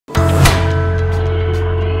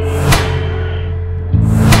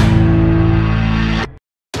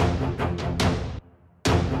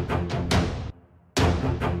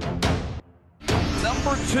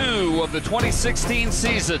2 of the 2016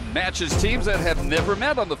 season matches teams that have never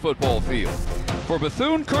met on the football field. For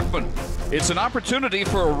Bethune-Cookman, it's an opportunity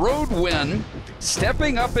for a road win,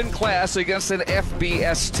 stepping up in class against an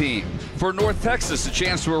FBS team. For North Texas, a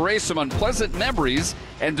chance to erase some unpleasant memories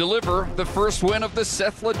and deliver the first win of the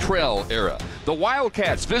Seth Luttrell era. The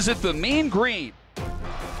Wildcats visit the Mean Green.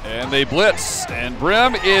 And they blitz, and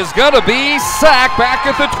Brim is going to be sacked back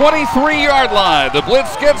at the 23-yard line. The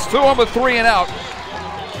blitz gets to him, a 3 and out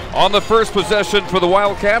on the first possession for the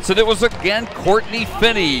Wildcats, and it was again Courtney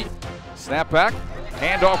Finney. Snap back,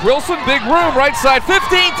 handoff Wilson, big room, right side, 15-10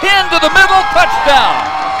 to the middle, touchdown.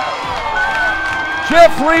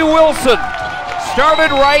 Jeffrey Wilson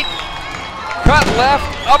started right, cut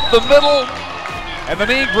left, up the middle, and the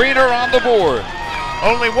Mean Green are on the board.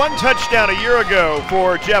 Only one touchdown a year ago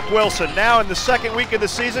for Jeff Wilson. Now in the second week of the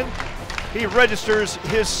season, he registers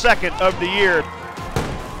his second of the year.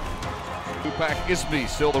 Tupac Isby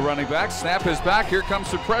still the running back. Snap is back. Here comes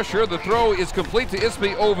some pressure. The throw is complete to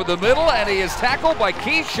Isby over the middle, and he is tackled by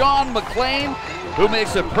Keyshawn McLean, who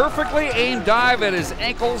makes a perfectly aimed dive at his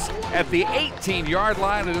ankles at the 18-yard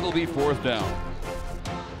line, and it'll be 4th down.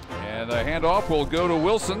 And the handoff will go to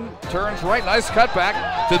Wilson. Turns right. Nice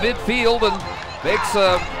cutback to midfield and makes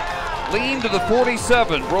a lean to the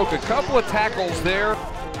 47. Broke a couple of tackles there.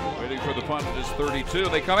 Waiting for the punt at his 32.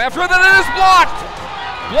 They come after it, and it is blocked!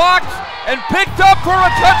 Blocked and picked up for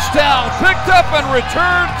a touchdown. Picked up and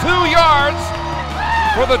returned 2 yards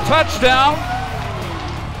for the touchdown.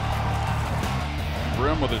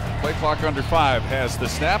 Brim with a play clock under 5 has the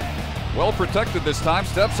snap. Well protected this time.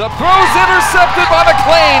 Steps up, throws, intercepted by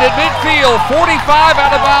McLean at midfield. 45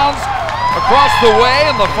 out of bounds. Across the way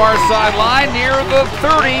on the far sideline near the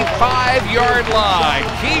 35-yard line.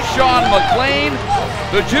 Keyshawn McLean,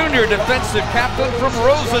 the junior defensive captain from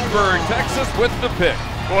Rosenberg, Texas, with the pick.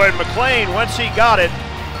 Boy, McLean, once he got it,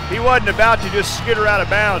 he wasn't about to just skitter out of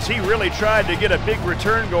bounds. He really tried to get a big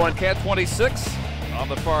return going. Cat 26 on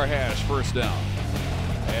the far hash, 1st down.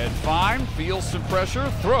 And Fine feels some pressure,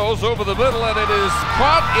 throws over the middle, and it is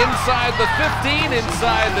caught inside the 15,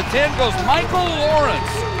 inside the 10 goes Michael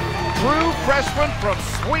Lawrence. True freshman from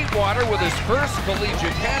Sweetwater with his first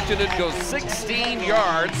collegiate catch, and it goes 16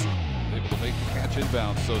 yards. Able to make the catch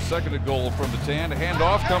inbounds. So 2nd and goal from the 10.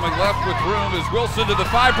 Handoff coming left with room is Wilson to the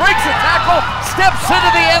 5. Breaks a tackle, steps into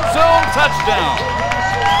the end zone, touchdown.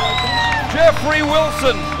 Jeffrey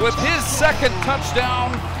Wilson with his 2nd touchdown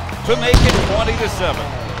to make it 20-7.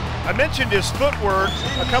 I mentioned his footwork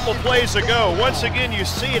a couple plays ago. Once again, you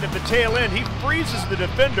see it at the tail end. He freezes the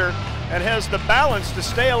defender and has the balance to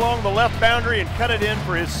stay along the left boundary and cut it in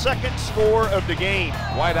for his 2nd score of the game.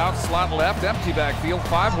 Wide out, slot left, empty backfield,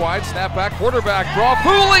 5 wide, snap back, quarterback draw,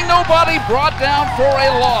 fooling nobody, brought down for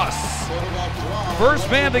a loss.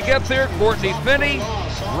 First man to get there, Courtney Finney.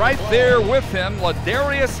 Right there with him,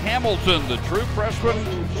 Ladarius Hamilton, the true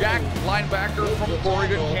freshman jack linebacker from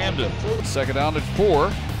Oregon Camden. 2nd down at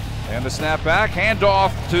 4. And the snap back,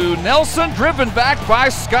 handoff to Nelson, driven back by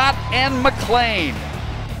Scott and McLean.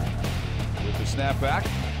 With the snap back,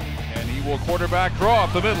 and he will quarterback draw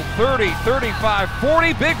up the middle, 30, 35,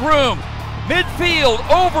 40, big room. Midfield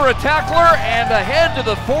over a tackler and ahead to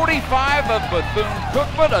the 45 of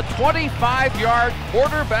Bethune-Cookman, a 25-yard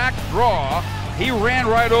quarterback draw. He ran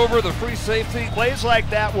right over the free safety. Plays like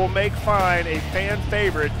that will make Fine a fan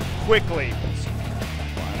favorite quickly.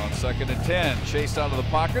 Fine on 2nd and 10, chased out of the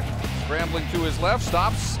pocket, scrambling to his left,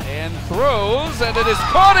 stops and throws, and it is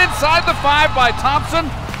caught inside the 5 by Thompson.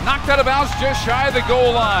 Knocked out of bounds just shy of the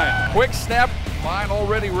goal line. Quick snap, Fine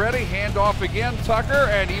already ready, handoff again, Tucker,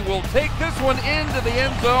 and he will take this one into the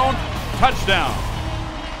end zone. Touchdown.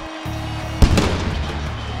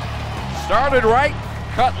 Started right,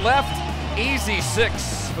 cut left, easy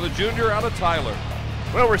 6 for the junior out of Tyler.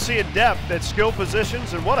 Well, we're seeing depth at skill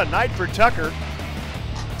positions, and what a night for Tucker.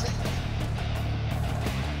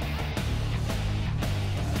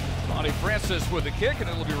 Francis with the kick, and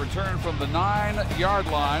it'll be returned from the 9-yard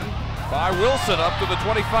line by Wilson up to the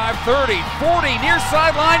 25, 30, 40, near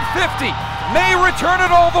sideline 50. May return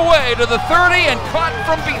it all the way to the 30 and caught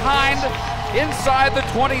from behind inside the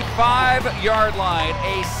 25-yard line.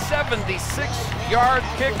 A 76-yard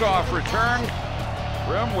kickoff return.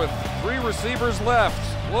 Brim with 3 receivers left.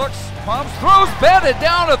 Looks, pumps, throws, batted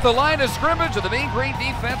down at the line of scrimmage, and the Mean Green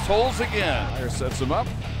defense holds again. There sets him up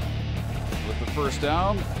with the 1st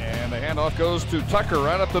down, and the handoff goes to Tucker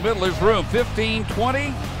right up the middle. There's room, 15,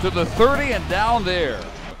 20 to the 30 and down there.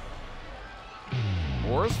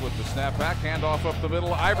 Morris with the snap back, handoff up the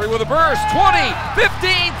middle. Ivory with a burst, 20,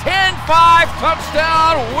 15, 10, 5,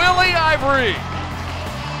 touchdown, Willie Ivory.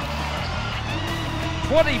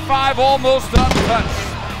 25 almost untouched.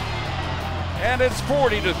 and it's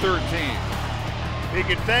 40-13. He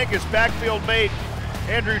can thank his backfield mate,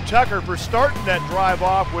 Andrew Tucker, for starting that drive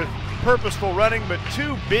off with purposeful running, but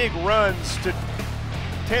 2 big runs to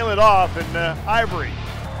tail it off, and Ivory.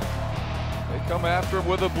 They come after him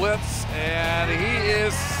with a blitz, and he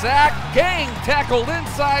is sacked, gang tackled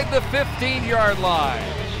inside the 15-yard line.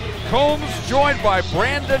 Combs joined by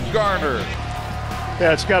Brandon Garner.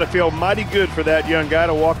 Yeah, it's got to feel mighty good for that young guy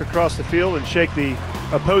to walk across the field and shake the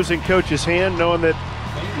opposing coach's hand, knowing that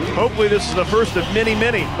hopefully this is the first of many,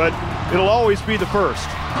 but it'll always be the first.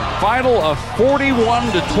 Final of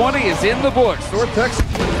 41-20 is in the books. North Texas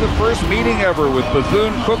wins the first meeting ever with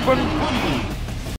Bethune-Cookman